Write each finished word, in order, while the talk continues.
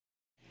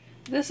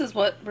This is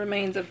what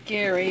remains of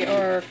Gary,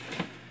 our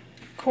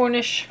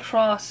Cornish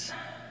cross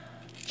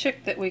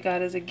chick that we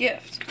got as a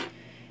gift.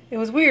 It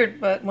was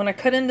weird, but when I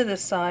cut into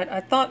this side,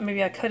 I thought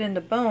maybe I cut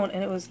into bone,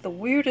 and it was the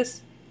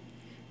weirdest.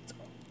 It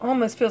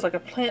almost feels like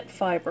a plant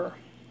fiber.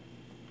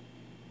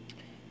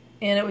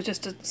 And it was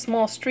just a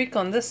small streak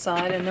on this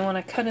side, and then when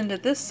I cut into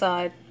this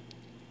side,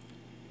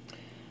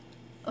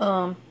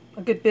 a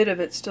good bit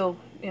of it still,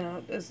 you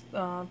know, is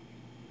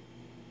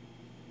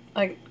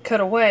I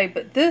cut away,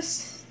 but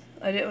this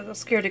I was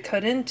scared to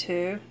cut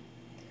into.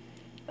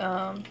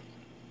 I'm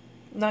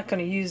not going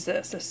to use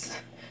this.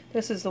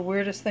 This is the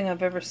weirdest thing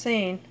I've ever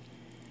seen.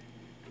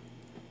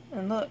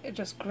 And look, it's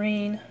just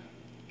green.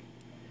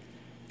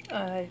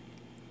 I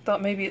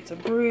thought maybe it's a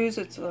bruise.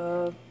 It's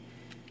a...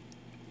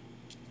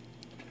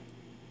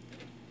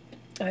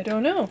 I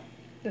don't know.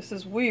 This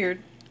is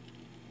weird.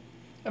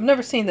 I've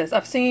never seen this.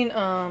 I've seen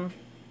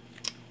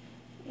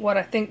what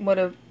I think what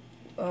a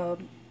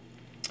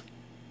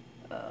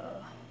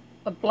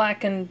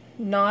blackened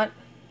knot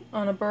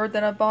on a bird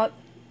that I bought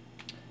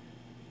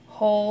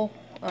whole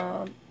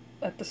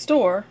at the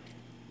store,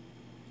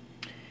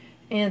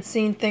 and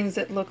seen things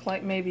that look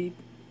like maybe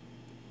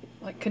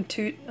like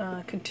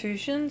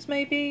contusions,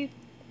 maybe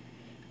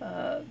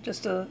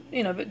just a,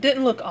 you know, but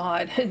didn't look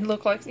odd. It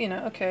looked like, you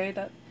know, okay,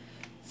 that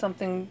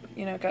something,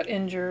 you know, got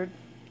injured.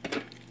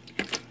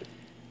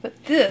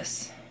 But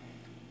this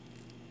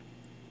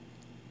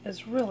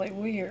is really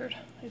weird.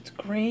 It's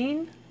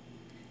green.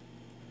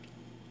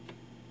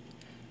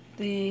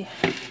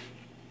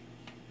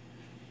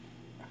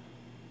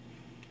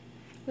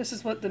 This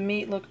is what the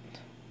meat looked,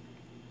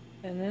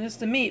 and then it's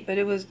the meat, but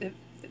it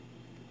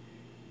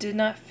did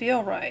not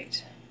feel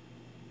right.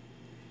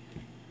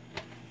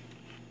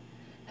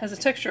 Has a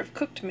texture of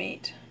cooked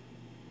meat.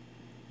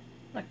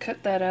 I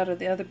cut that out of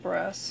the other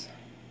breast.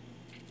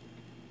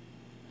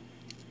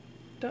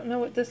 Don't know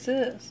what this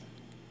is.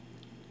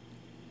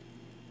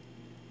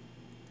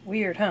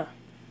 Weird, huh?